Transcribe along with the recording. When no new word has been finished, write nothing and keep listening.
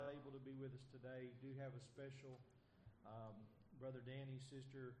with us today. Do have a special Brother Danny's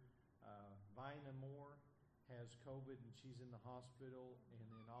sister, Vina Moore, has COVID and she's in the hospital, and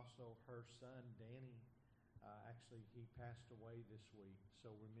then also her son Danny, actually he passed away this week.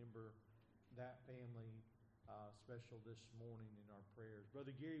 So remember that family special this morning in our prayers.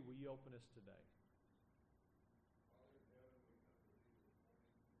 Brother Gary, will you open us today?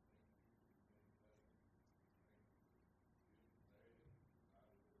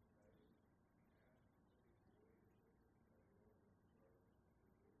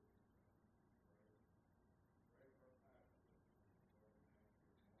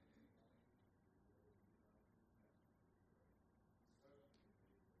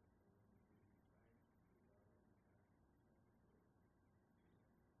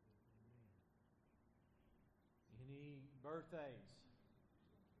 Any birthdays?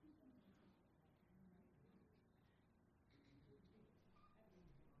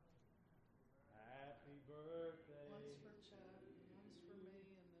 Happy birthday. One's for Chuck, one's for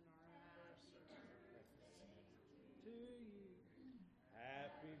me, and then our anniversary. To you.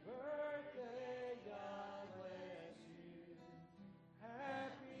 Happy birthday, God bless you.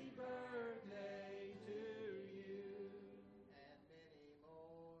 Happy birthday to you. And many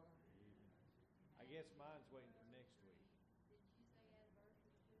more. I guess mine's waiting for next week. Did you say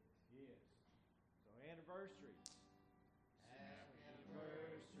anniversary too? Yes. So anniversaries. Happy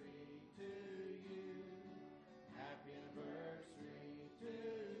anniversary to you. Happy anniversary to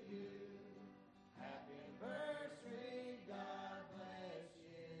you. Happy anniversary, God bless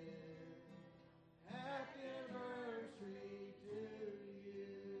you. Happy anniversary to you.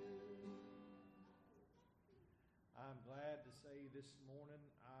 I'm glad to say this morning,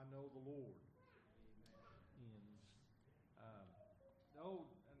 I know the Lord.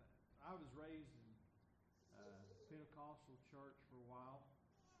 And I was raised in Pentecostal church for a while.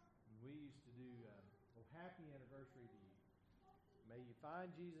 And we used to do, happy anniversary to you. May you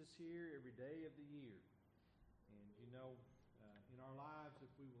find Jesus here every day of the year. And in our lives, if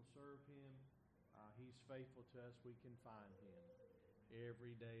we will serve Him, He's faithful to us. We can find Him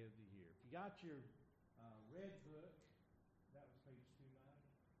every day of the year. If you got your red book, that was page 290.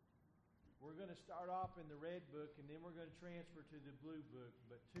 We're going to start off in the red book, and then we're going to transfer to the blue book.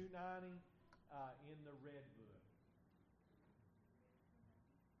 But 290 in the red book.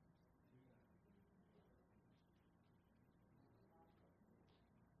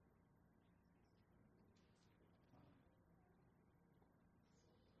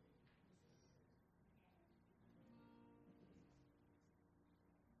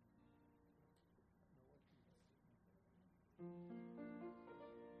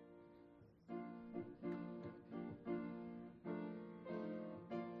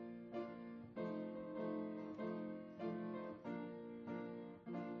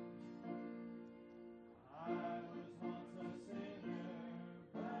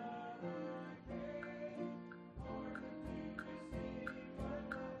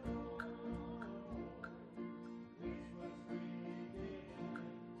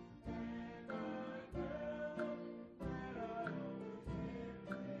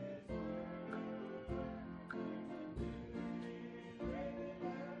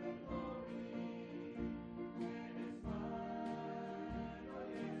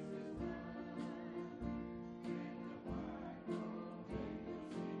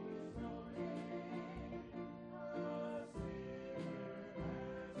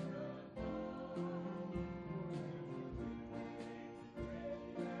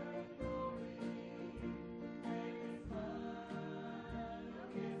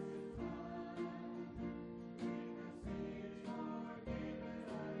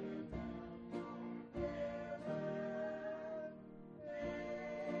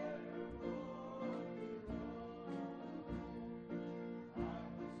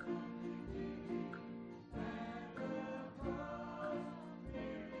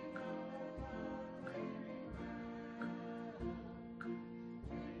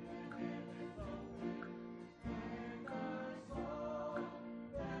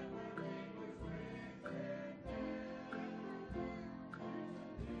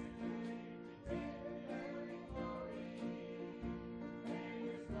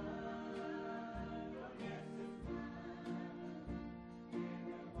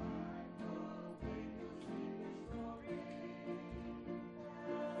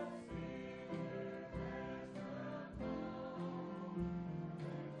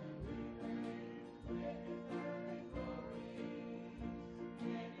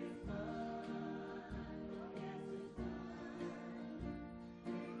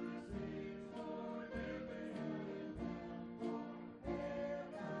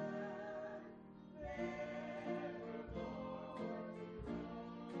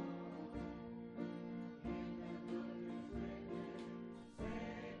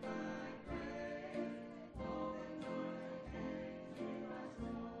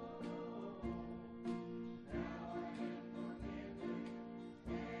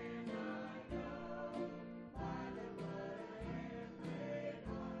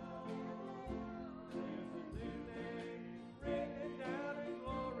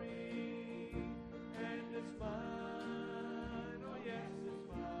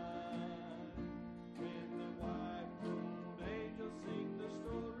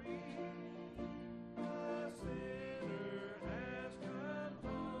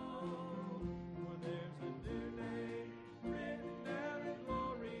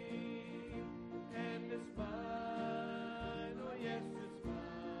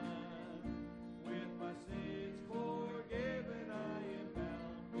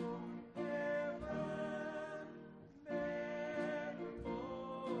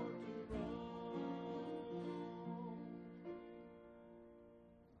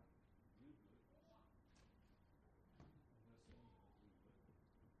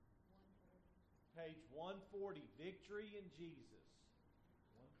 page 140, Victory in Jesus.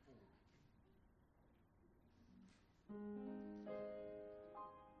 140.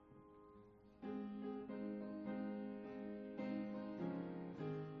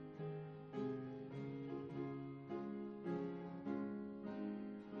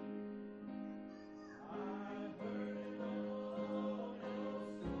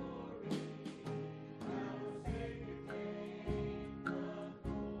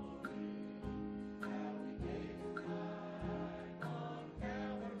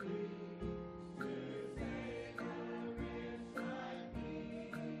 Calvary to save a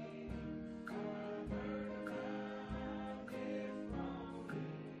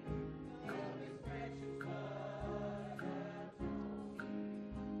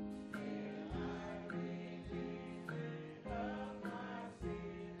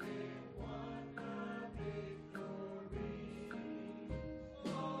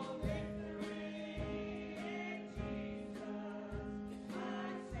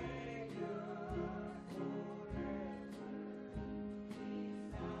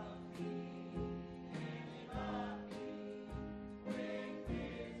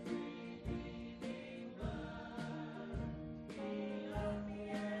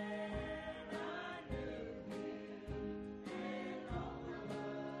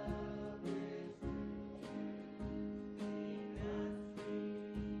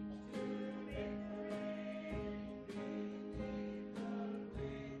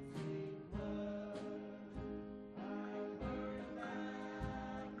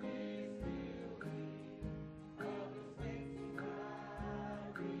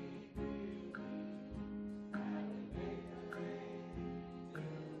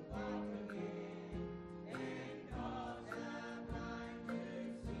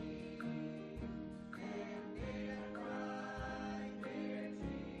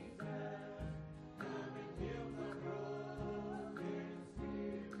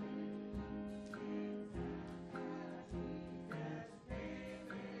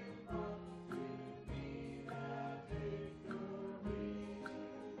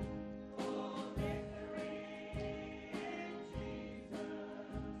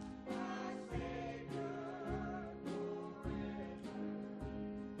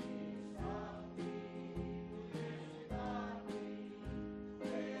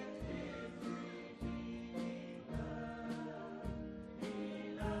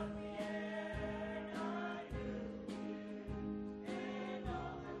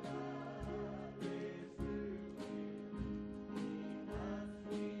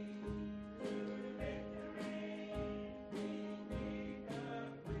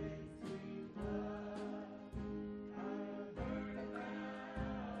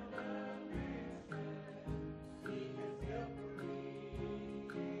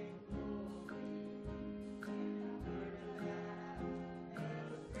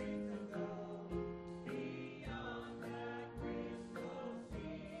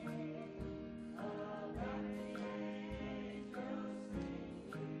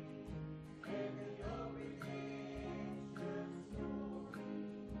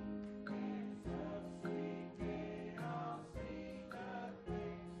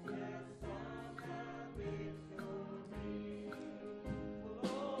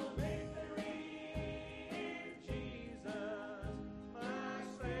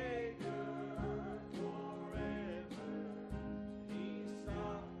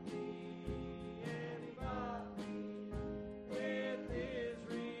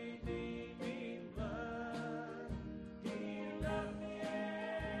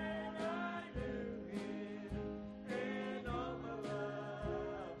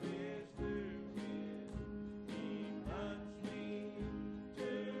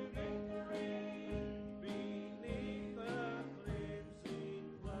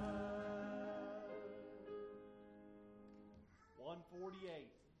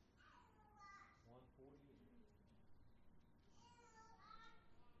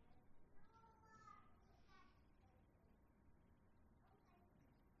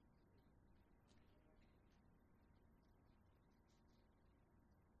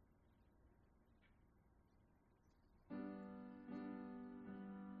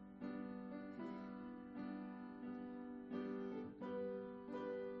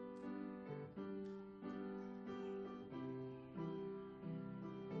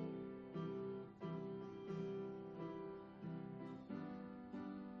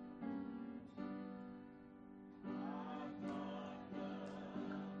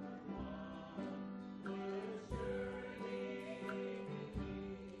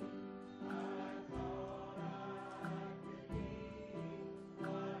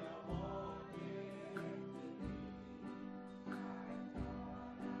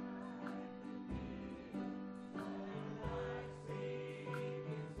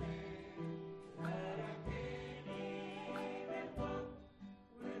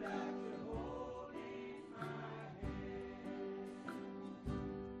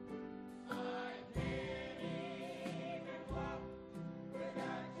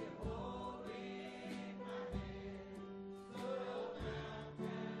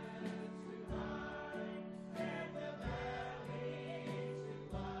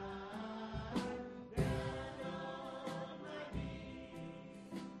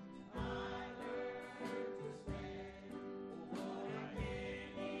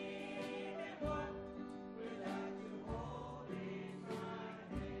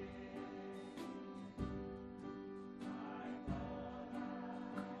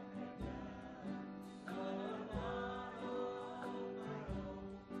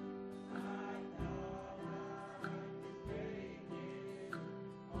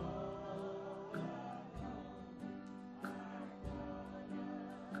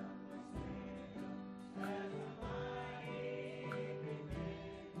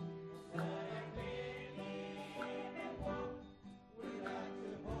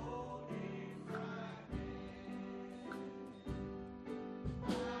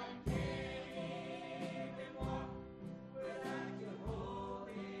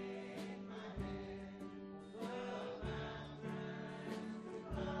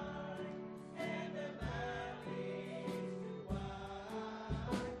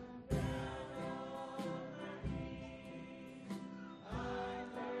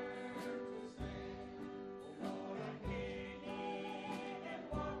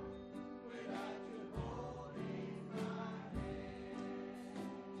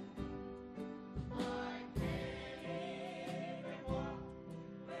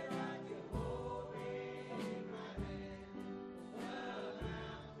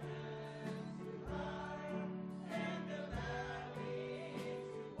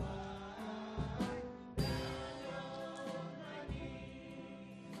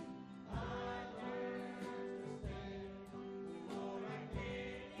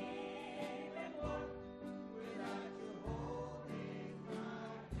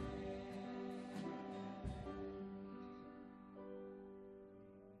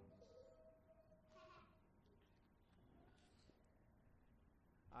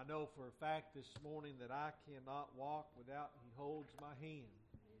I know for a fact this morning that I cannot walk without He holds my hand.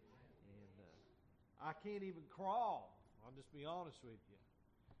 And I can't even crawl. I'll just be honest with you.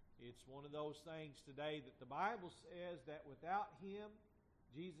 It's one of those things today that the Bible says that without Him,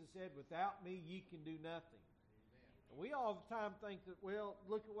 Jesus said, without me, ye can do nothing. And we all the time think that, well,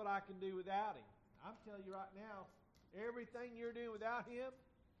 look at what I can do without Him. I'm telling you right now, everything you're doing without Him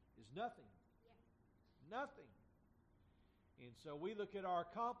is nothing. Nothing. And so we look at our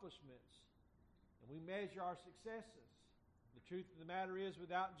accomplishments and we measure our successes. The truth of the matter is,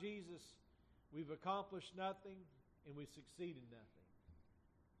 without Jesus, we've accomplished nothing and we've succeeded nothing.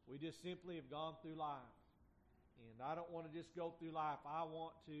 We just simply have gone through life. And I don't want to just go through life. I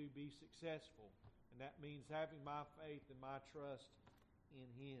want to be successful. And that means having my faith and my trust in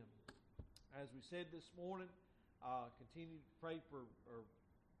Him. As we said this morning, continue to pray for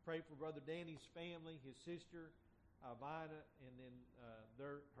Brother Danny's family, his sister, Vina, and then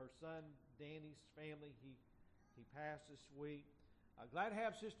her son Danny's family. He passed this week. Glad to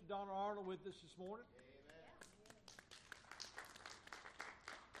have Sister Donna Arnold with us this morning. Amen.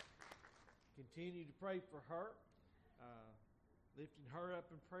 Continue to pray for her, lifting her up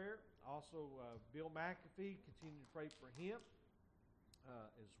in prayer. Also, Bill McAfee, continue to pray for him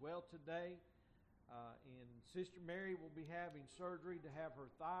as well today. And Sister Mary will be having surgery to have her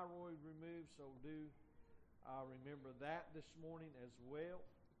thyroid removed, so do remember that this morning as well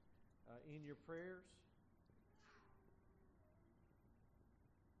in your prayers.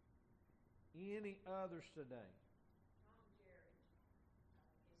 Any others today? Tom Jarrett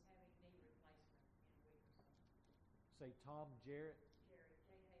is having knee replacement in a week or so. Say Tom Jarrett. Jarrett,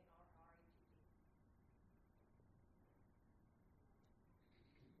 Jarrett.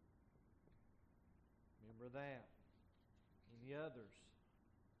 Remember that. Any others?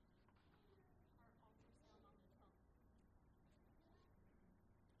 Heart ultrasound on the tongue.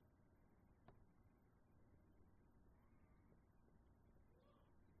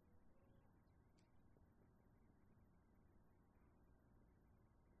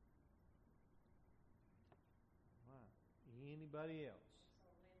 Right. Anybody else?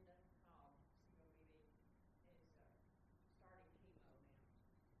 So Linda Cobb, COPD, is starting chemo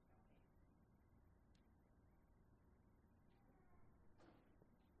now. Please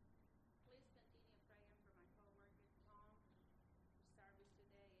continue praying for my coworker Tom, whose service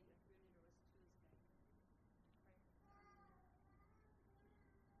today and the funeral was Tuesday. Pray for Tom.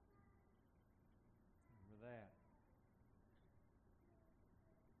 Remember that.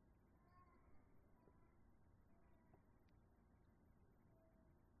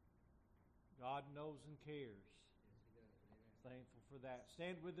 God knows and cares. Yes, He does. Amen. Thankful for that.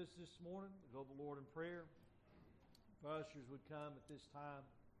 Stand with us this morning. We'll go to the Lord in prayer. If ushers would come at this time.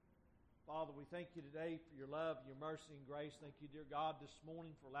 Father, we thank you today for your love, your mercy, and grace. Thank you, dear God, this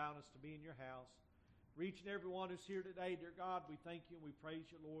morning for allowing us to be in your house. For each and every one who's here today, dear God, we thank you and we praise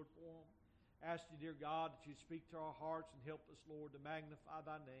you, Lord, for them. Ask you, dear God, that you speak to our hearts and help us, Lord, to magnify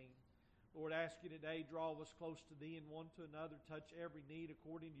thy name. Lord, ask you today, draw us close to thee and one to another. Touch every need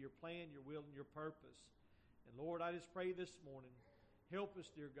according to your plan, your will, and your purpose. And Lord, I just pray this morning, help us,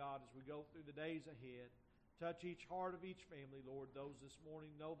 dear God, as we go through the days ahead. Touch each heart of each family, Lord. Those this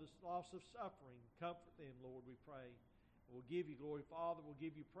morning know this loss of suffering. Comfort them, Lord, we pray. We'll give you glory, Father. We'll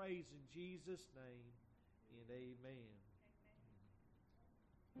give you praise in Jesus' name. And amen.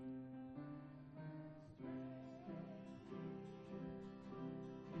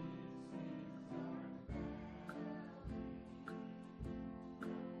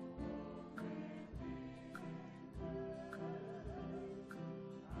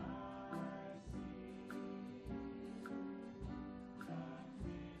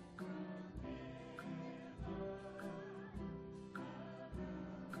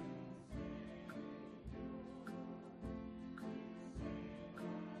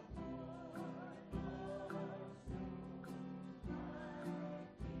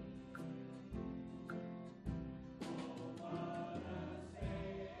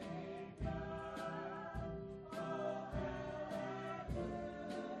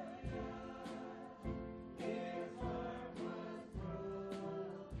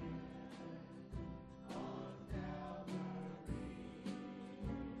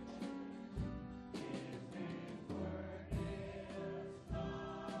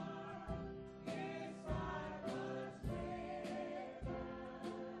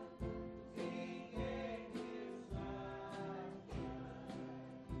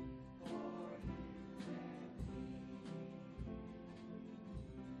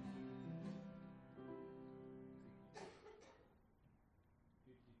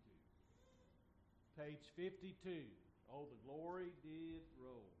 Page 52, Oh, the glory did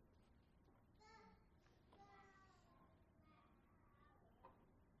roll.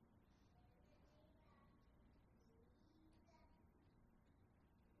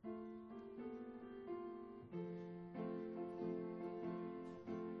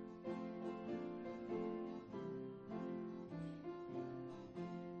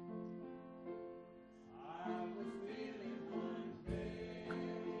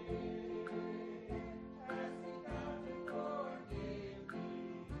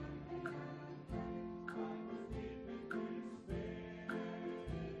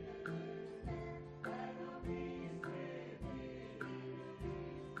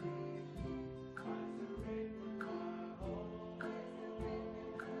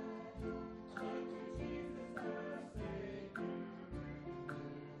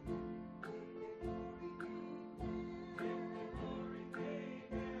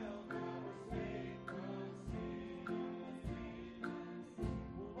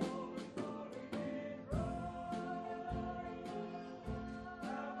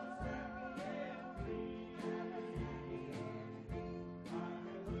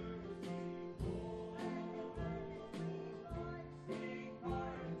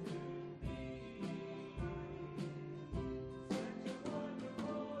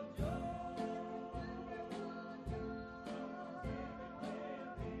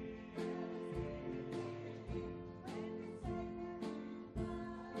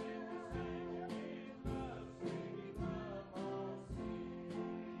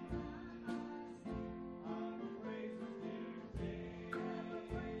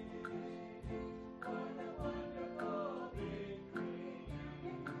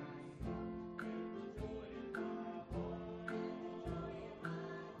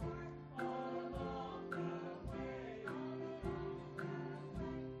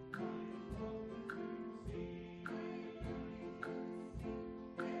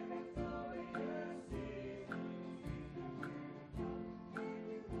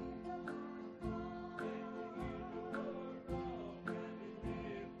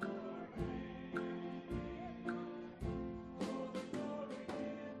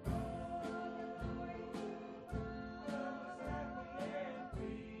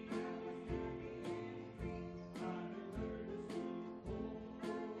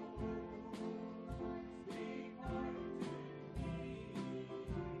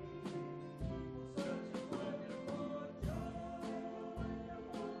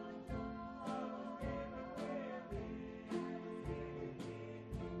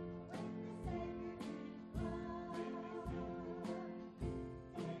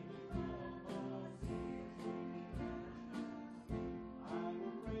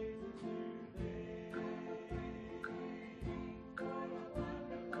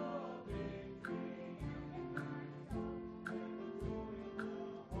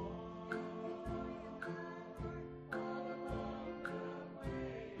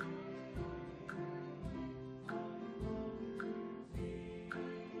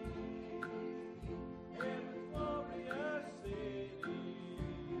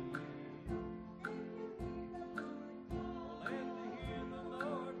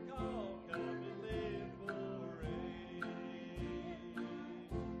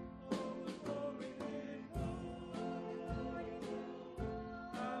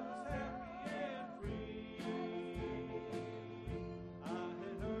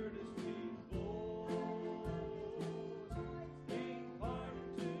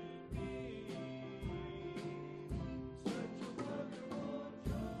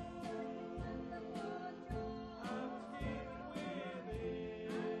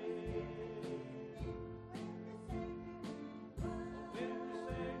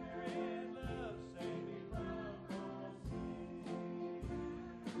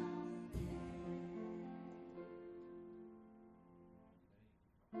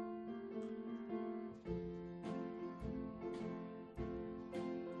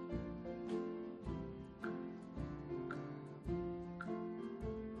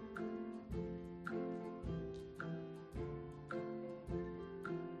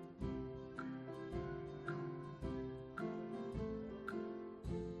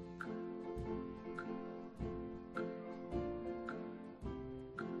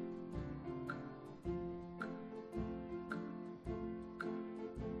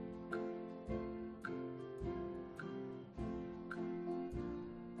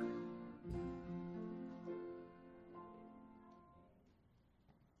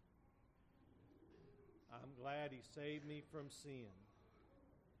 I'm glad He saved me from sin.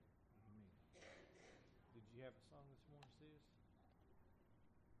 Amen. Did you have a song this morning, sis?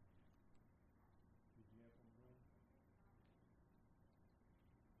 Did you have one, brother?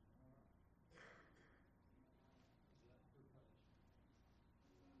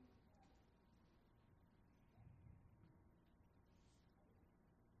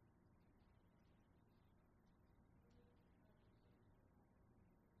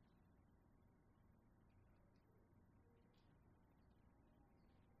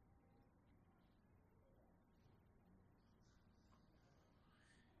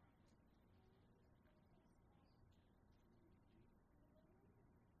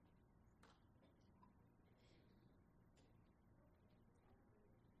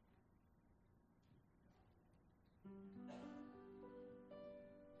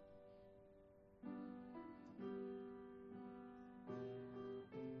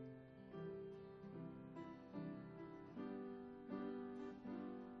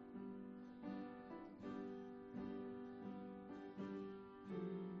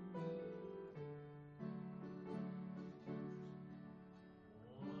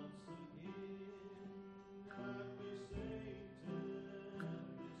 Once again, happy Satan this morning.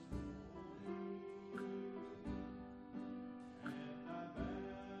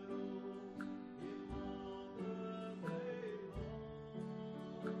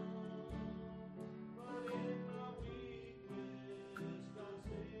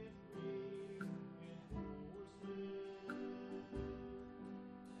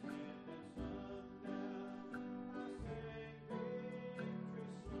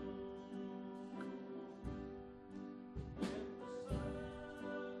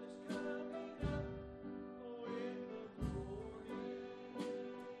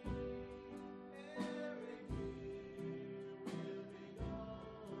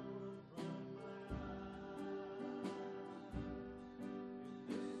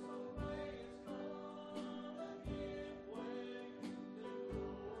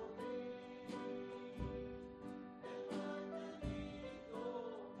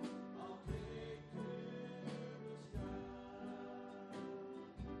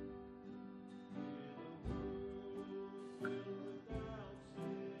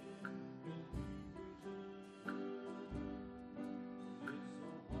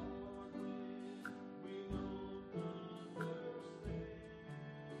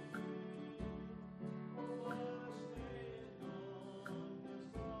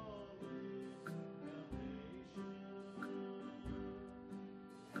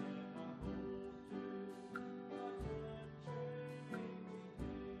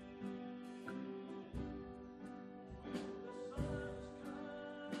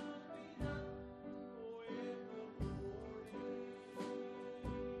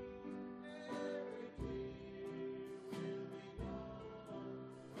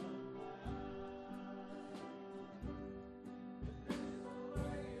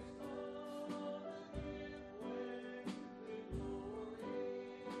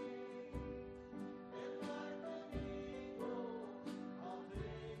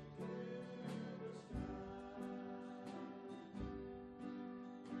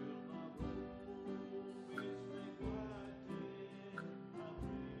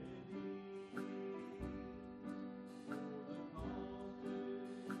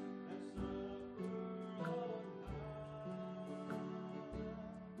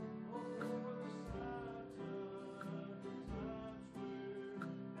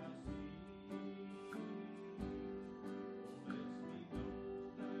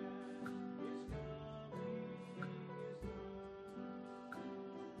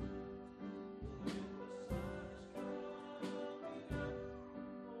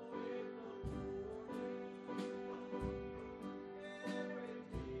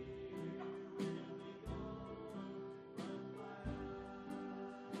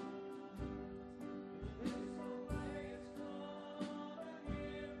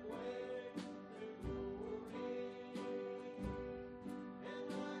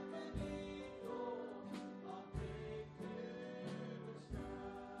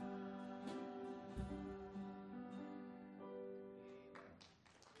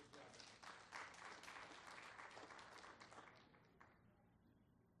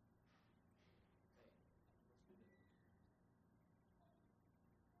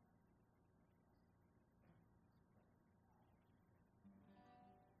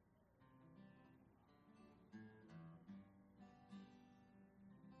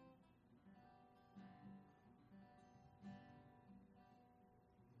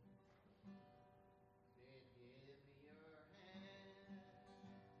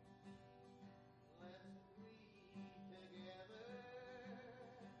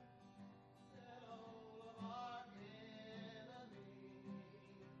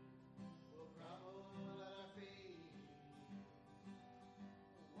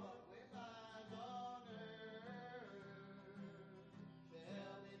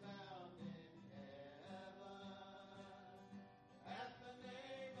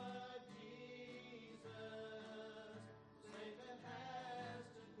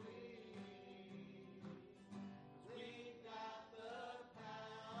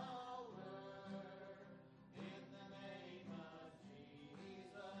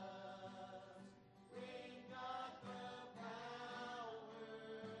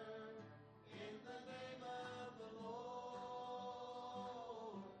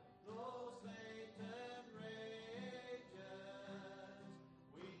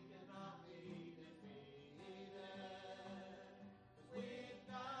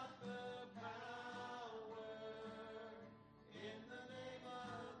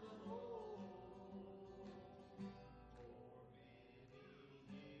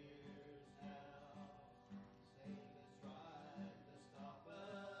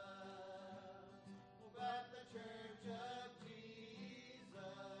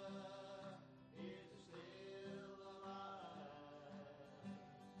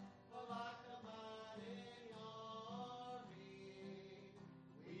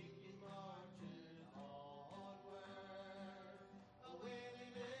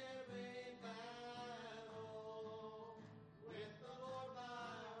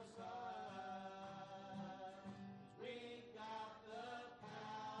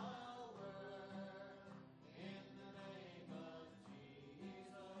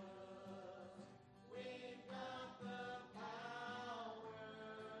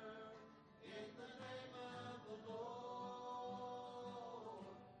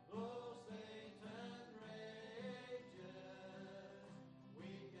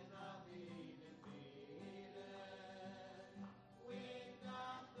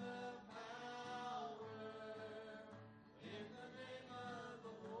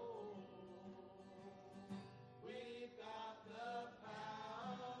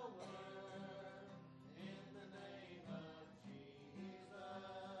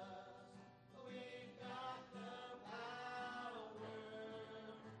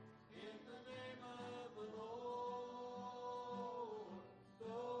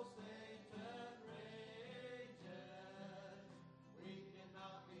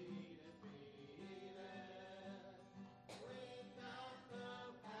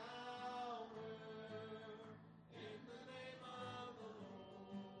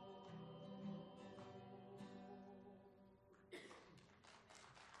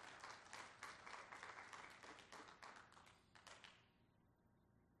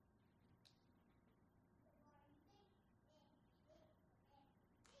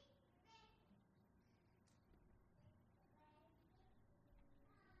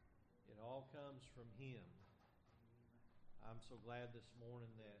 all comes from Him. I'm so glad this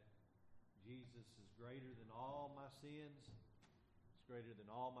morning that Jesus is greater than all my sins. He's greater than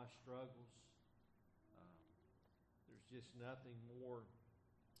all my struggles. There's just nothing more,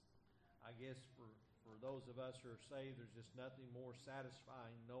 I guess, for those of us who are saved, there's just nothing more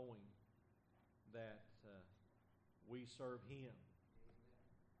satisfying knowing that we serve Him.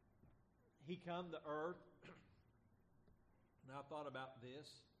 He come to earth, and I thought about this.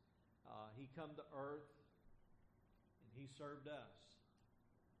 He come to earth, and He served us.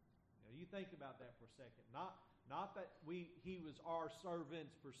 Now, you think about that for a second. Not that He was our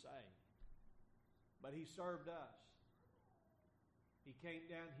servants per se, but He served us. He came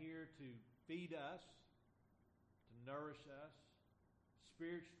down here to feed us, to nourish us,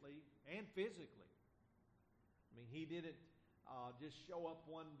 spiritually and physically. I mean, He didn't just show up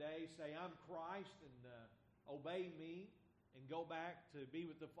one day, say, I'm Christ, and obey me, and go back to be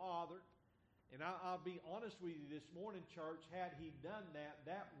with the Father. And I'll be honest with you this morning, church, had He done that,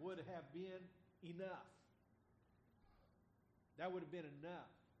 that would have been enough. That would have been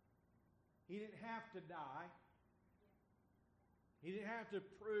enough. He didn't have to die. He didn't have to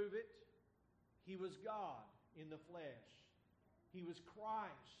prove it. He was God in the flesh. He was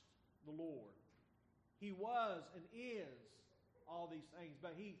Christ the Lord. He was and is all these things,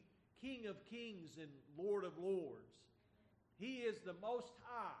 but He's King of kings and Lord of lords. He is the Most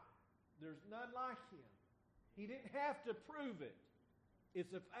High. There's none like Him. He didn't have to prove it.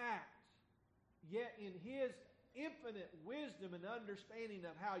 It's a fact. Yet in His infinite wisdom and understanding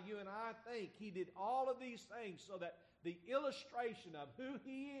of how you and I think, He did all of these things so that the illustration of who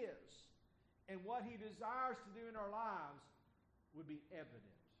He is and what He desires to do in our lives would be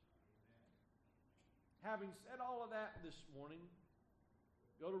evident. Having said all of that this morning,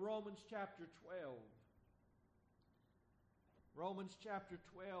 go to Romans chapter 12. Romans chapter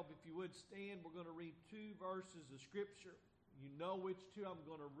 12, if you would stand, we're going to read 2 verses of Scripture. You know which 2 I'm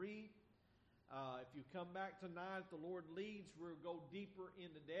going to read. If you come back tonight, if the Lord leads, we'll go deeper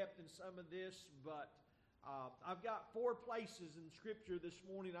into depth in some of this. But I've got 4 places in Scripture this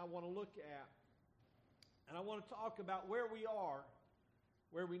morning I want to look at. And I want to talk about where we are,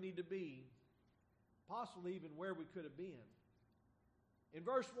 where we need to be, possibly even where we could have been. In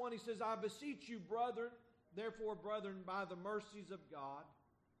verse 1, he says, I beseech you, brethren, therefore, brethren, by the mercies of God,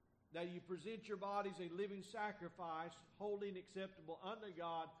 that you present your bodies a living sacrifice, holy and acceptable unto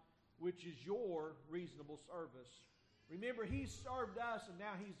God, which is your reasonable service. Remember, He served us, and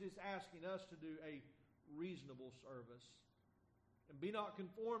now He's just asking us to do a reasonable service. And be not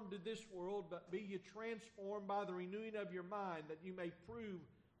conformed to this world, but be ye transformed by the renewing of your mind, that you may prove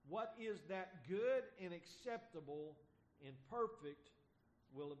what is that good and acceptable and perfect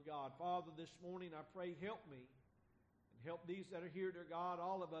will of God. Father, this morning I pray, help me, and help these that are here, dear God,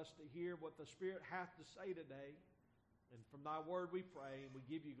 all of us to hear what the Spirit hath to say today. And from Thy word we pray, and we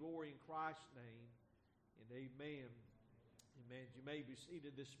give you glory in Christ's name. And amen. Amen. You may be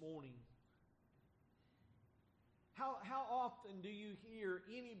seated this morning. How often do you hear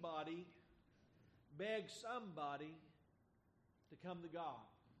anybody beg somebody to come to God?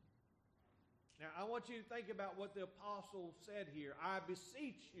 Now, I want you to think about what the apostle said here. I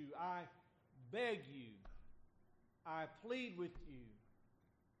beseech you, I beg you, I plead with you.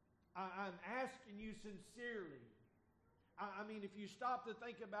 I'm asking you sincerely. I mean, if you stop to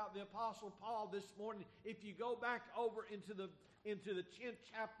think about the Apostle Paul this morning, if you go back over into the 10th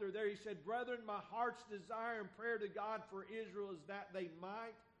chapter there, he said, Brethren, my heart's desire and prayer to God for Israel is that they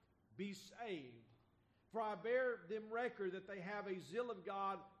might be saved. For I bear them record that they have a zeal of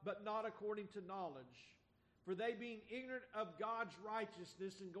God, but not according to knowledge. For they being ignorant of God's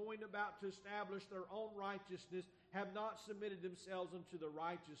righteousness and going about to establish their own righteousness, have not submitted themselves unto the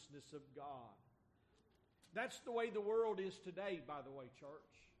righteousness of God. That's the way the world is today, by the way,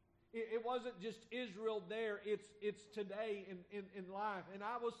 church. It wasn't just Israel there, it's today in life. And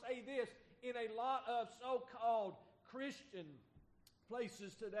I will say this, in a lot of so-called Christian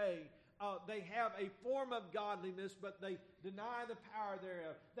places today, they have a form of godliness, but they deny the power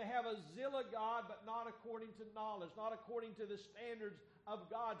thereof. They have a zeal of God, but not according to knowledge, not according to the standards of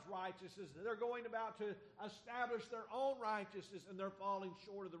God's righteousness. They're going about to establish their own righteousness, and they're falling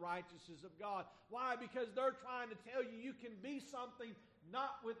short of the righteousness of God. Why? Because they're trying to tell you you can be something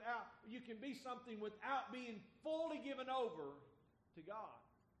without being fully given over to God.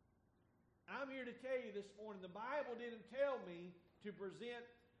 I'm here to tell you this morning, the Bible didn't tell me to present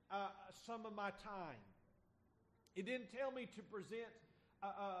some of my time. It didn't tell me to present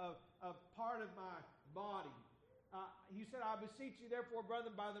a part of my body. He said, I beseech you therefore,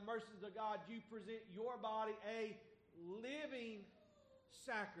 brethren, by the mercies of God, you present your body a living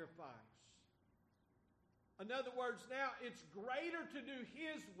sacrifice. In other words, now it's greater to do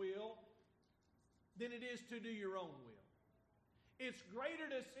His will than it is to do your own will. It's greater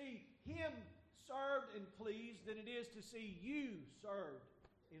to see Him served and pleased than it is to see you served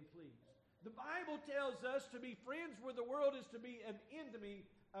and pleased. The Bible tells us to be friends with the world is to be an enemy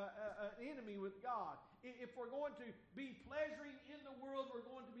with God. If we're going to be pleasuring in the world, we're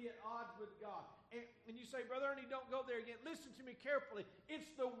going to be at odds with God. And you say, Brother Ernie, don't go there again. Listen to me carefully.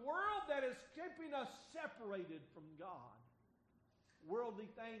 It's the world that is keeping us separated from God. Worldly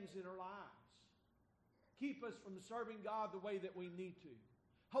things in our lives keep us from serving God the way that we need to.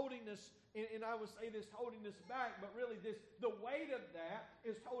 Holding us, and I would say this, holding us back, but really the weight of that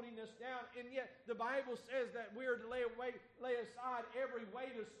is holding us down. And yet the Bible says that we are to lay aside every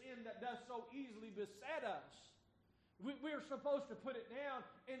weight of sin that does so easily beset us. We're supposed to put it down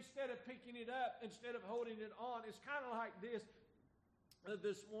instead of picking it up, instead of holding it on. It's kind of like this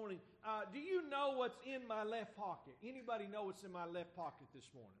morning. Do you know what's in my left pocket? Anybody know what's in my left pocket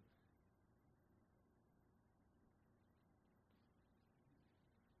this morning?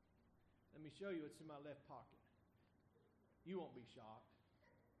 Let me show you what's in my left pocket. You won't be shocked.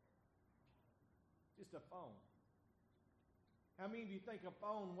 Just a phone. How many of you think a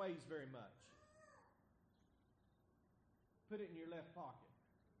phone weighs very much? Put it in your left pocket.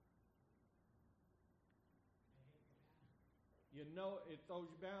 You know it throws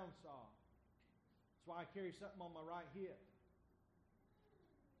your balance off. That's why I carry something on my right hip.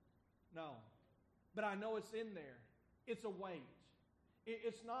 No. But I know it's in there. It's a weight.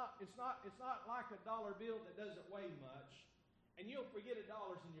 It's not like a dollar bill that doesn't weigh much. And you'll forget $1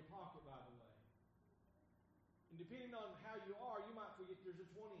 in your pocket, by the way. And depending on how you are, you might forget there's a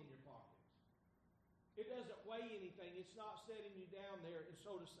 20 in your pocket. It doesn't weigh anything. It's not setting you down there, and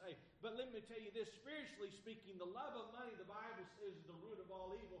so to say. But let me tell you this, spiritually speaking, the love of money, the Bible says, is the root of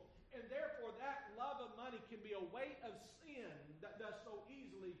all evil. And therefore, that love of money can be a weight of sin that does so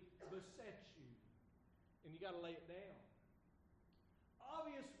easily beset you. And you got to lay it down.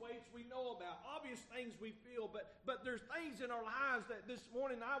 Obvious weights we know about, obvious things we feel, but there's things in our lives that this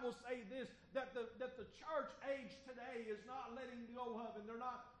morning I will say this, that the church age today is not letting go of, and they're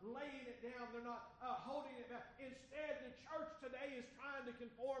not laying it down, they're not holding it back. Instead, the church today is trying to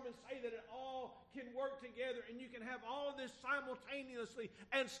conform and say that it all can work together, and you can have all of this simultaneously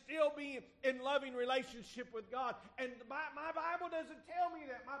and still be in loving relationship with God. And my Bible doesn't tell me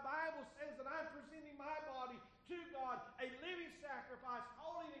that. My Bible says that I'm presenting my body to God, a living sacrifice,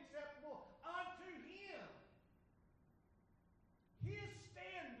 holy and acceptable unto Him. His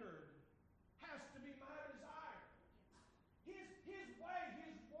standard has to be my desire. His way,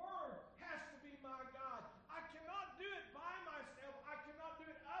 His word has to be my God. I cannot do it by myself. I cannot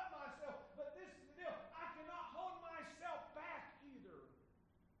do it of myself. But this is the deal. I cannot hold myself back either.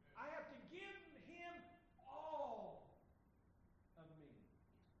 I have to give Him all of me.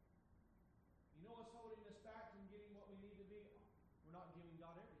 You know what's holding us back from getting what we need to be? We're not giving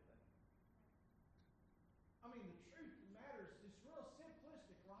God everything. I mean, the truth of the matter is it's real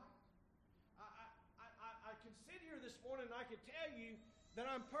simplistic, right? I can sit here this morning and I could tell you that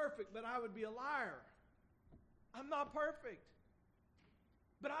I'm perfect, but I would be a liar. I'm not perfect.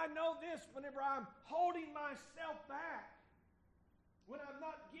 But I know this, whenever I'm holding myself back, when I'm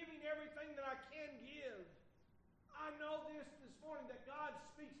not giving everything that I can give, I know this morning that God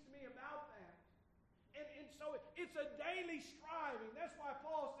speaks to me about that. And so it's a daily striving. That's why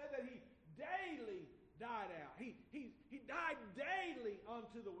Paul said that he daily died out. He died daily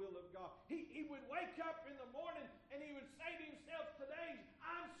unto the will of God. He would wake up in the morning and he would say to himself, today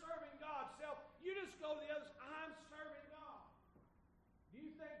I'm serving God. Self, you just go to the others, I'm serving God. Do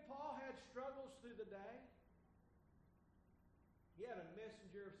you think Paul had struggles through the day? He had a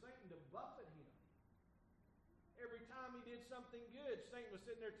messenger of Satan to buffet him. Every time he did something good, Satan was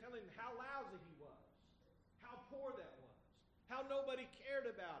sitting there telling him how lousy he was, how poor that was, how nobody cared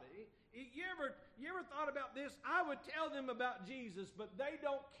about it. You ever thought about this? I would tell them about Jesus, but they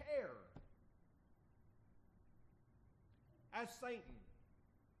don't care. As Satan.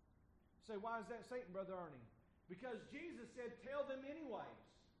 Say, why is that Satan, Brother Ernie? Because Jesus said, tell them anyways.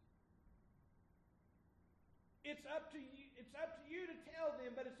 It's up to you to tell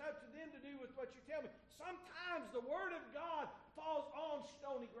them, but it's up to them to do with what you tell me. Sometimes the Word of God falls on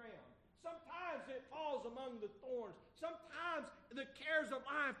stony ground. Sometimes it falls among the thorns. Sometimes the cares of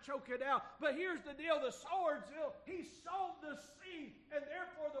life choke it out. But here's the deal. The sower, he sowed the seed, and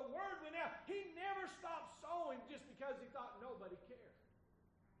therefore the word went out. He never stopped sowing just because he thought nobody cared.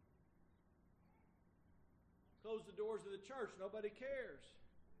 Close the doors of the church. Nobody cares.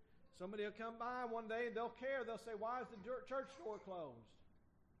 Somebody will come by one day and they'll care. They'll say, why is the church door closed?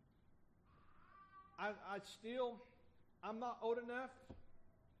 I'm not old enough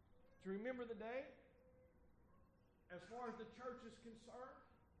to remember the day as far as the church is concerned.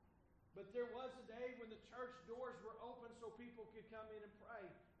 But there was a day when the church doors were open so people could come in and pray,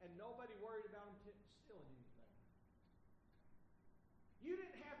 and nobody worried about them stealing anything. You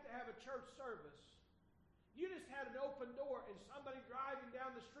didn't have to have a church service. You just had an open door, and somebody driving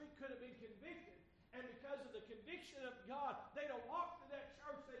down the street could have been convicted. And because of the conviction of God, they'd have walked to that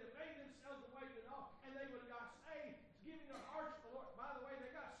church, they'd have made themselves awaited off, and they would have got saved, giving their hearts to the Lord. By the way, they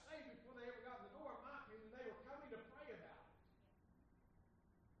got saved before they ever got in the door, in my opinion. They were coming to pray about it.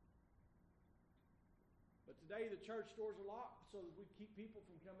 But today the church doors are locked so that we keep people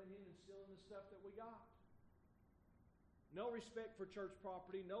from coming in and stealing the stuff that we got. No respect for church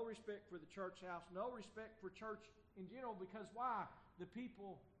property, no respect for the church house, no respect for church in general, because why? The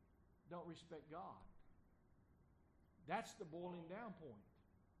people don't respect God. That's the boiling down point.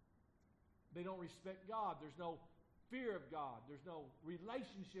 They don't respect God. There's no fear of God. There's no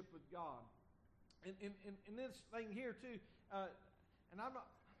relationship with God. And this thing here too, and I'm not,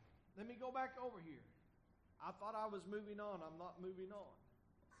 let me go back over here. I thought I was moving on. I'm not moving on.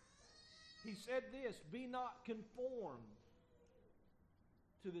 He said this, be not conformed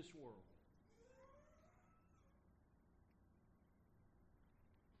to this world.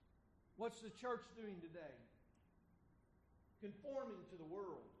 What's the church doing today? Conforming to the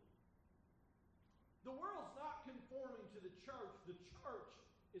world. The world's not conforming to the church. The church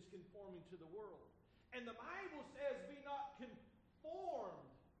is conforming to the world. And the Bible says, be not conformed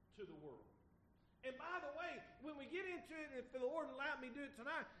to the world. And by the way, when we get into it, if the Lord allowed me to do it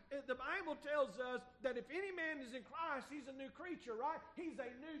tonight, the Bible tells us that if any man is in Christ, he's a new creature, right? He's a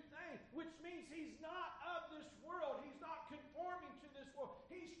new thing, which means he's not of this world. He's not conforming to this world.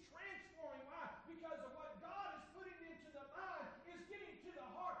 He's transforming. Why? Because of what God is putting into the mind is getting to the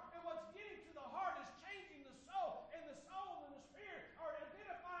heart. And what's getting to the heart is changing the soul. And the soul and the spirit are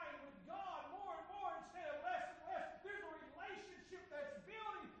identifying with God more and more instead of less and less. There's a relationship that's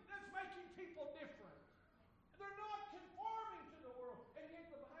building that's making people different. They're not conforming to the world. And yet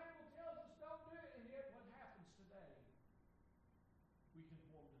the Bible tells us don't do it. And yet what happens today? We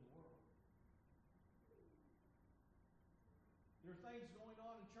conform to the world. There are things going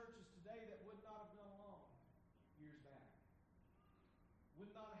on in churches today that would not have gone on years back. Would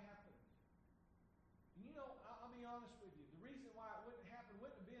not have happened. And you know, I'll be honest with you. The reason why it wouldn't happen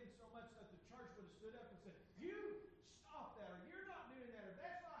wouldn't have been so much that the church would have stood up and said, you stop that, or you're not doing that, or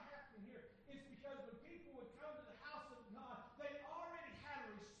that's not happening here. It's because when people would come to the house of God, they already had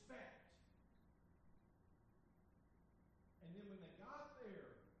a respect. And then when they got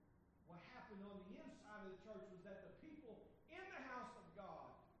there, what happened on the inside of the church was that the people in the house of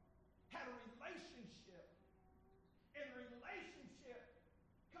God had a relationship. And the relationship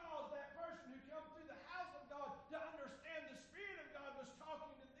caused that person who come through the house of God to understand the Spirit of God was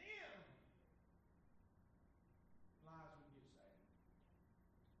talking to them. Lives would get saved.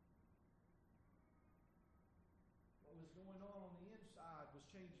 What was going on the inside was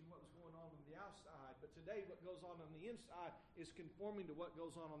changing what was going on the outside. But today what goes on the inside is conforming to what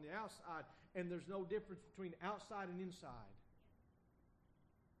goes on the outside. And there's no difference between outside and inside.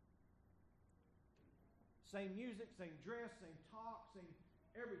 Same music, same dress, same talk, same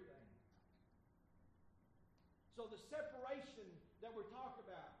everything. So the separation that we're talking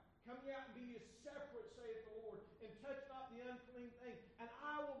about, come ye out and be ye separate, saith the Lord, and touch not the unclean thing, and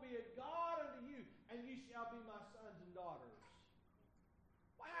I will be a God unto you, and ye shall be my sons and daughters.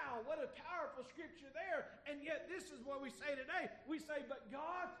 Wow, what a powerful scripture there. And yet this is what we say today. We say, but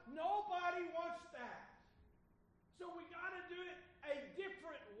God, nobody wants that. So we got to do it a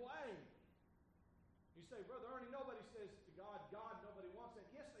different way. You say, Brother Ernie, nobody says to God, God, nobody wants that.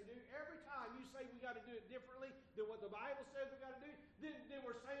 Yes, they do. Every time you say we got to do it differently than what the Bible says we got to do, then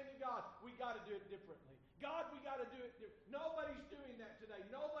we're saying to God, we got to do it differently. God, we got to do it differently. Nobody's doing that today.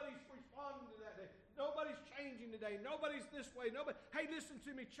 Nobody's responding to that day. Nobody's changing today. Nobody's this way. Nobody. Hey, listen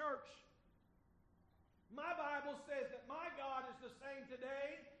to me, church. My Bible says that my God is the same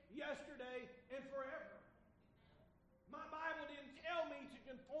today, yesterday, and forever. My Bible didn't tell me to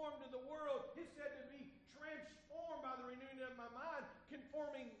conform to the world. It said to be transformed by the renewing of my mind,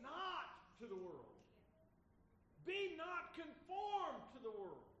 conforming not to the world. Be not conformed to the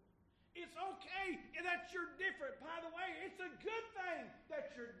world. It's okay that you're different. By the way, it's a good thing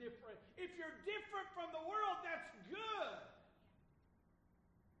that you're different. If you're different from the world, that's good.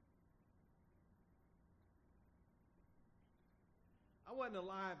 I wasn't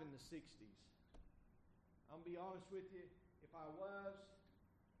alive in the 60s. I'm going to be honest with you. If I was,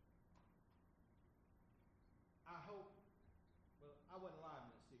 I hope, well, I wasn't alive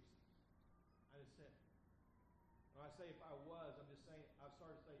in the 60s. I just said, When I say if I was, I'm just saying, I've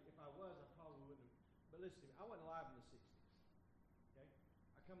started to say, if I was, I probably wouldn't have. But listen to me, I wasn't alive in the 60s. Okay?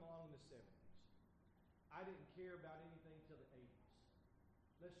 I come along in the 70s. I didn't care about anything till the 80s.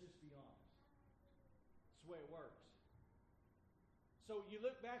 Let's just be honest. That's the way it works. So you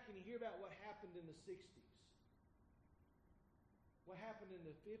look back and you hear about what happened in the 60s. What happened in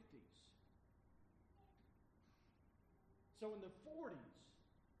the 50s. So in the 40s,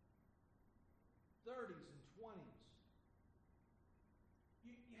 30s, and 20s,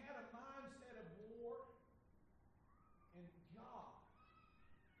 you had a mindset of war and God.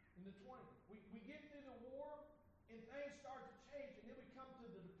 In the 20s, we get through the war and things start to change, and then we come to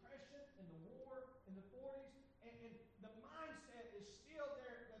the Depression and the war in the 40s, and the mindset is still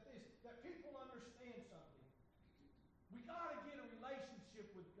there that people understand something. We got to get a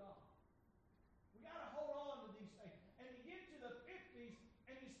relationship with God. We got to hold on to these things. And you get to the 50s,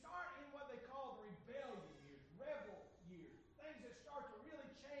 and you start in what they call the rebellion years, rebel years, things that start to really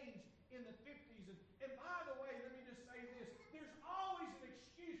change in the 50s. And by the way, let me just say this. There's always an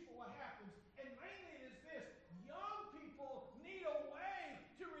excuse for what happens, and mainly it is this. Young people need a way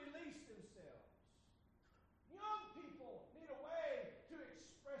to release themselves. Young people need a way to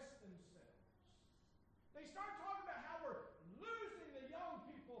express themselves. They start talking about how we're losing the young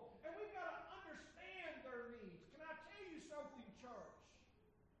people, and we've got to understand their needs. Can I tell you something, church?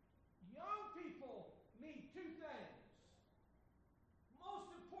 Young people need two things. Most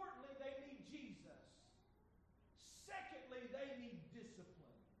importantly, they need Jesus. Secondly, they need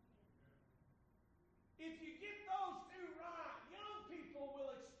discipline. If you get those two right, young people will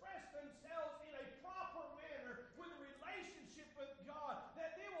express themselves in a proper manner with a relationship with God,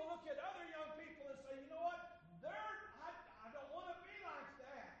 that they will look at other young people and say, you know what? I don't want to be like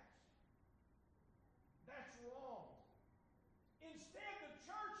that. That's wrong. Instead, the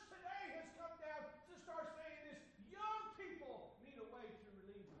church today has come down to start saying this. Young people need a way to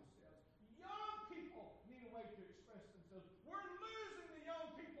relieve themselves. Young people need a way to express themselves. We're losing the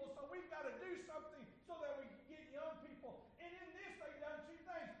young people, so we've got to do something so that we can get young people. And in this, they've done two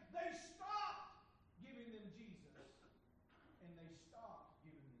things. They stopped giving them Jesus, and they stopped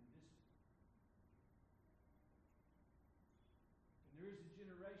giving them discipline. And there is a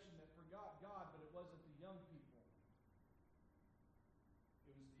generation that forgot God, but it wasn't the young people.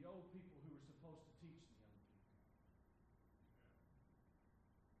 It was the old people who were supposed to teach the young people.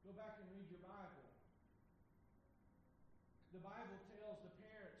 Go back and read your Bible. The Bible tells the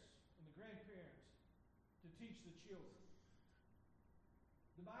parents and the grandparents to teach the children.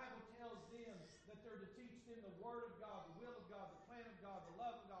 The Bible tells them that they're to teach them the Word of God, the will of God, the plan of God, the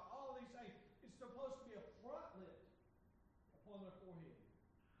love of God, all these things. It's supposed to be a frontlet upon their forehead.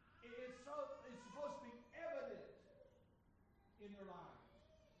 It's supposed to be evident in their lives.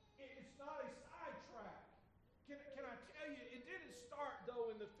 It's not a sidetrack. Can I tell you, it didn't start, though,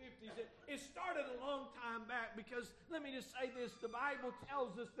 in the 50s. It started a long time back, because, let me just say this, the Bible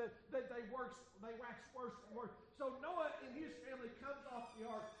tells us that they wax worse and worse. So Noah and his family comes off the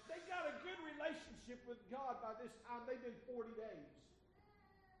ark. They got a good relationship with God by this time. They've been 40 days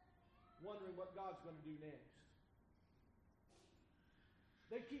wondering what God's going to do next.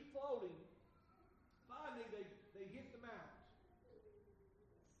 They keep floating. Finally, they hit the mount.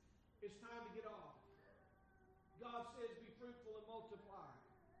 It's time to get off. God says, be fruitful and multiply.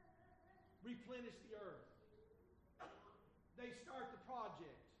 Replenish the earth. They start the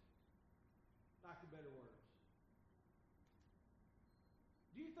project. Lack of better words.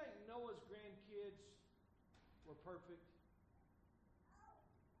 Do you think Noah's grandkids were perfect?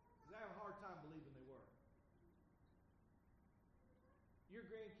 Because I have a hard time believing they were. Your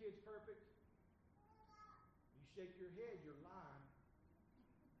grandkids perfect? You shake your head, you're lying.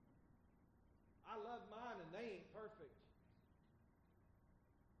 I love mine and they ain't perfect.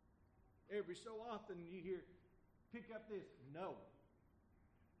 Every so often you hear, pick up this. No.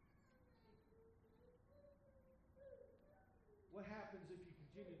 What happens if you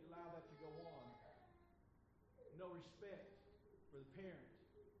continue to allow that to go on? No respect for the parent.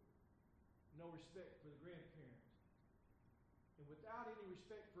 No respect for the grandparent. And without any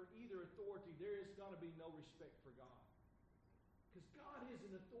respect for either authority, there is going to be no respect for God. Because God is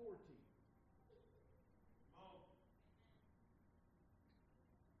an authority.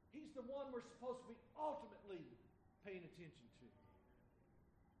 He's the one we're supposed to be ultimately paying attention to.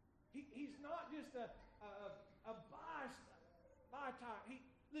 He's not just a by-time.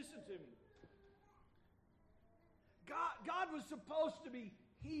 Listen to me. God was supposed to be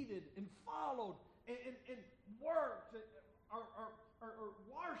heeded and followed and worked or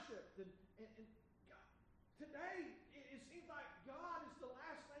worshipped. And God, today, it seems like God is the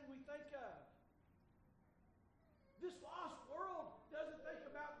last thing we think of.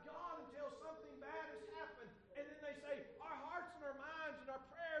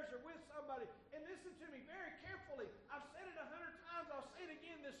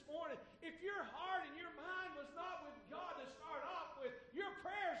 morning, if your heart and your mind was not with God to start off with, your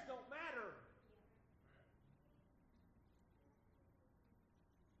prayers don't matter.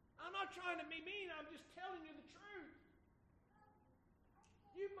 I'm not trying to be mean. I'm just telling you the truth.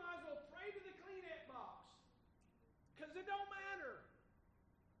 You might as well pray to the Kleenex box, because it don't matter.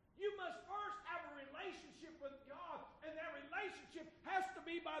 You must first have a relationship with God, and that relationship has to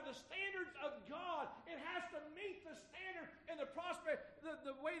be by the standards of God. It has to meet the standard and the prospect,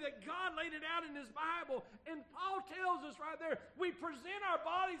 the way that God laid it out in His Bible. And Paul tells us right there, we present our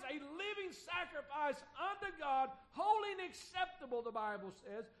bodies a living sacrifice unto God, holy and acceptable, the Bible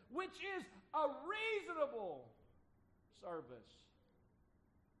says, which is a reasonable service.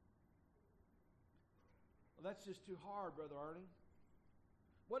 Well, that's just too hard, Brother Ernie.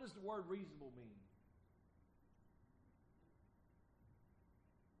 What does the word reasonable mean?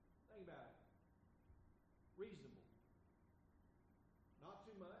 Think about it. Reasonable. Not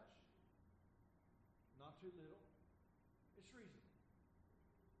too much. Not too little. It's reasonable.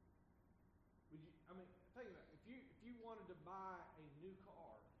 Think about it. If you wanted to buy a new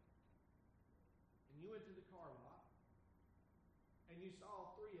car, and you went to the car lot, and you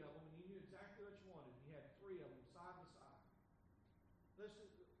saw three of them, and you knew exactly what you wanted, you had three of them side by side. Listen,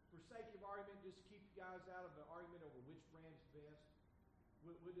 for sake of argument, just keep you guys out of the argument over which brand's best.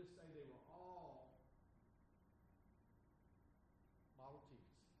 We'll just say they were all Model Ts.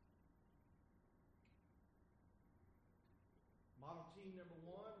 Model T number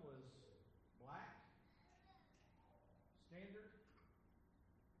 1 was black, standard,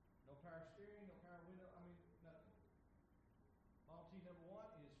 no power steering, no power window, nothing. Model T number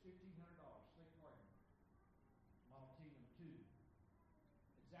 1 is $1,500, sake of argument. Model T number 2,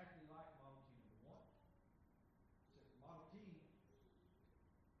 exactly like Model T number 1. Except Model T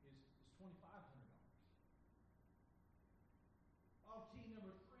is $2,500. Model T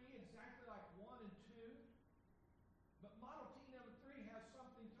number 3, exactly like 1 and 2. But Model T number 3 has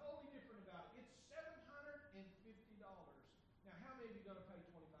something totally different about it. It's $750. Now, how many of you are going to pay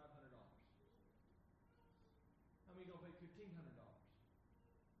 $2,500? How many are going to pay $1,500?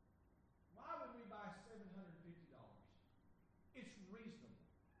 Why would we buy $750? It's reasonable.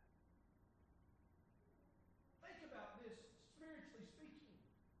 Think about this spiritually speaking.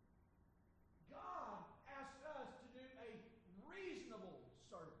 God asks us to do a reasonable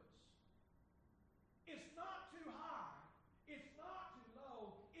service. It's not too high. It's not too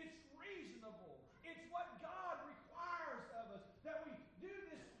low. It's reasonable. It's what God requires of us, that we do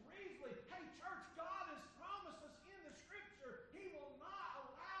this reasonably. Hey, church, God has promised us in the Scripture He will not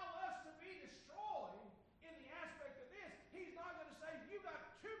allow us to be destroyed in the aspect of this. He's not going to say, you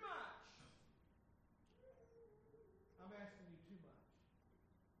got too much. I'm asking you too much.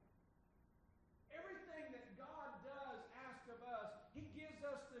 Everything that God does ask of us, He gives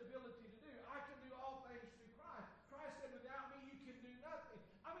us the ability to do. I can do all things through Christ. Christ said, without me, you can do nothing.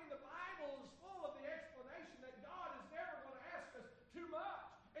 The Bible is full of the explanation that God is never going to ask us too much.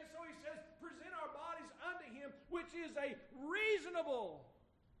 And so He says, present our bodies unto Him, which is a reasonable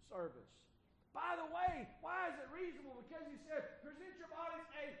service. By the way, why is it reasonable? Because He said, present your bodies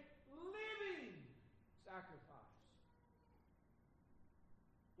a living sacrifice.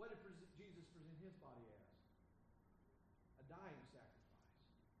 What did Jesus present His body as? A dying sacrifice.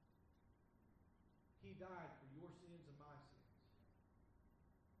 He died for your sins and my sins.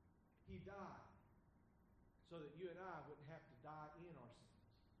 He died so that you and I wouldn't have to die in our sins.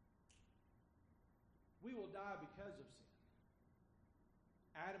 We will die because of sin.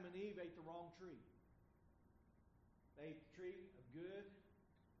 Adam and Eve ate the wrong tree. They ate the tree of good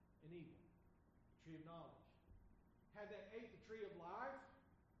and evil, the tree of knowledge. Had they ate the tree of life,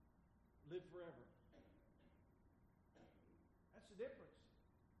 live forever. That's the difference.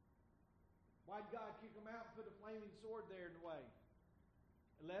 Why did God kick them out and put a flaming sword there in the way?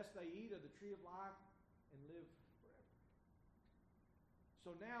 Unless they eat of the tree of life and live forever.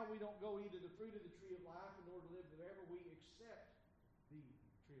 So now we don't go eat of the fruit of the tree of life in order to live forever. We accept the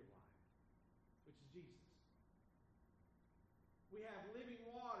tree of life, which is Jesus. We have living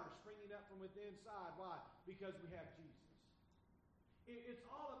water springing up from within inside. Why? Because we have Jesus. It's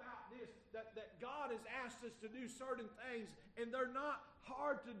all about this, that God has asked us to do certain things, and they're not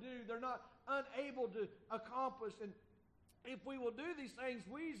hard to do. They're not unable to accomplish. And if we will do these things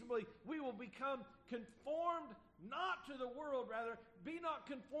reasonably, we will become conformed, not to the world, rather. Be not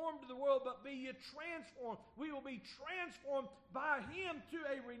conformed to the world, but be ye transformed. We will be transformed by Him to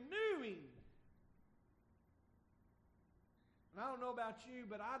a renewing. And I don't know about you,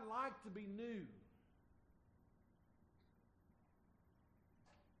 but I'd like to be new.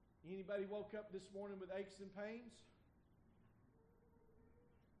 Anybody woke up this morning with aches and pains?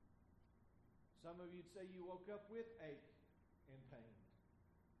 Some of you'd say you woke up with ache and pain.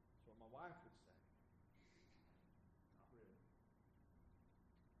 That's what my wife would say. Not really.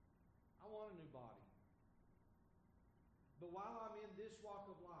 I want a new body. But while I'm in this walk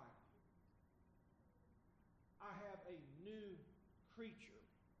of life, I have a new creature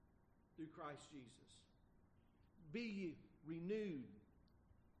through Christ Jesus. Be ye renewed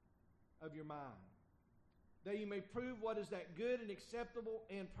of your mind, that you may prove what is that good and acceptable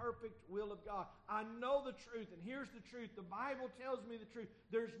and perfect will of God. I know the truth, and here's the truth. The Bible tells me the truth.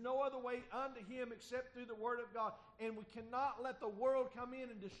 There's no other way unto Him except through the Word of God. And we cannot let the world come in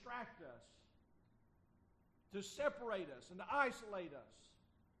and distract us, to separate us and to isolate us.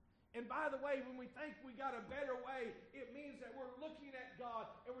 And by the way, when we think we got a better way, it means that we're looking at God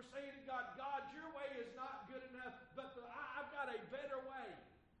and we're saying to God, God, your way is not good enough, but I've got a better way.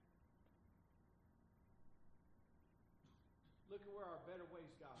 Look at where our better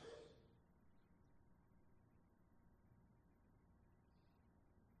ways got us.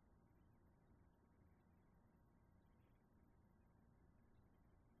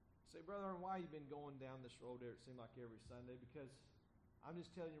 Say, Brother, why have you been going down this road there, it seemed like every Sunday? Because I'm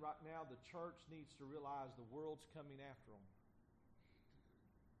just telling you right now, the church needs to realize the world's coming after them.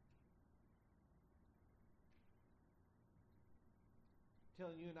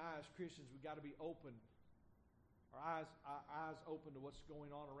 Telling you and I as Christians, we've got to be open. Our eyes open to what's going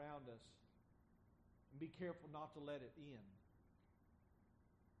on around us. And be careful not to let it in.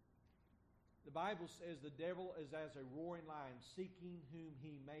 The Bible says the devil is as a roaring lion, seeking whom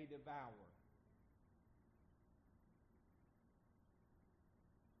he may devour.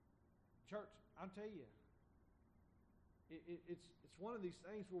 Church, I'll tell you, it's one of these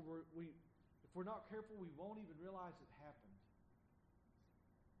things where if we're not careful, we won't even realize it happened.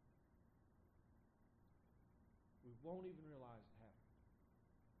 We won't even realize it happened.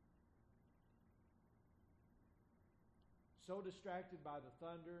 So distracted by the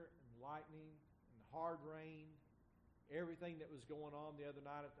thunder and lightning and the hard rain, everything that was going on the other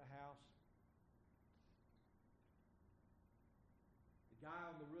night at the house. The guy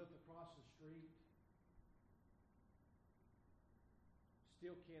on the roof across the street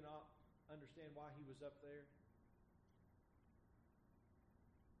still cannot understand why he was up there.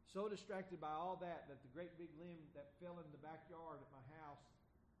 So distracted by all that the great big limb that fell in the backyard at my house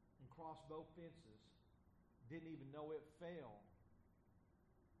and crossed both fences didn't even know it fell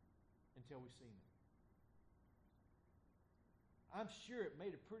until we seen it. I'm sure it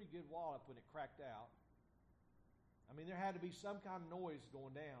made a pretty good wallop when it cracked out. I mean, there had to be some kind of noise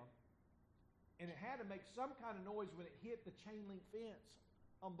going down. And it had to make some kind of noise when it hit the chain link fence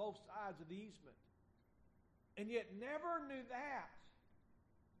on both sides of the easement. And yet never knew that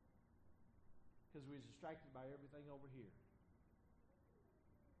because we was distracted by everything over here.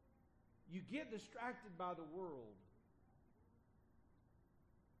 You get distracted by the world.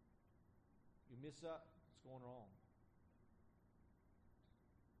 You miss up what's going wrong.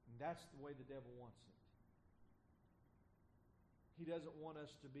 And that's the way the devil wants it. He doesn't want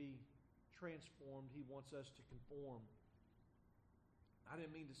us to be transformed. He wants us to conform. I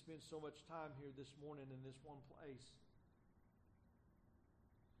didn't mean to spend so much time here this morning in this one place.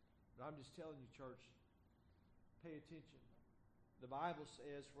 But I'm just telling you, church, pay attention. The Bible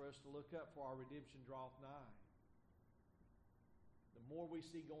says for us to look up, for our redemption draweth nigh. The more we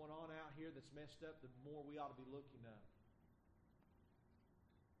see going on out here that's messed up, the more we ought to be looking up.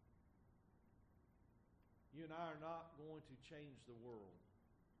 You and I are not going to change the world.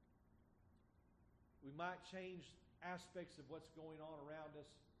 We might change aspects of what's going on around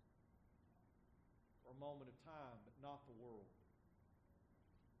us for a moment of time, but not the world.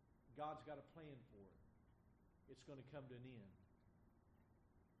 God's got a plan for it. It's going to come to an end.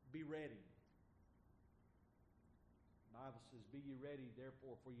 Be ready. The Bible says, be ye ready,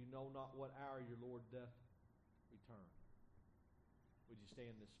 therefore, for you know not what hour your Lord doth return. Would you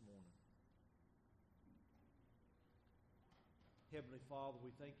stand this morning? Heavenly Father,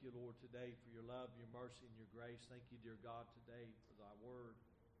 we thank you, Lord, today for your love, your mercy, and your grace. Thank you, dear God, today for thy word.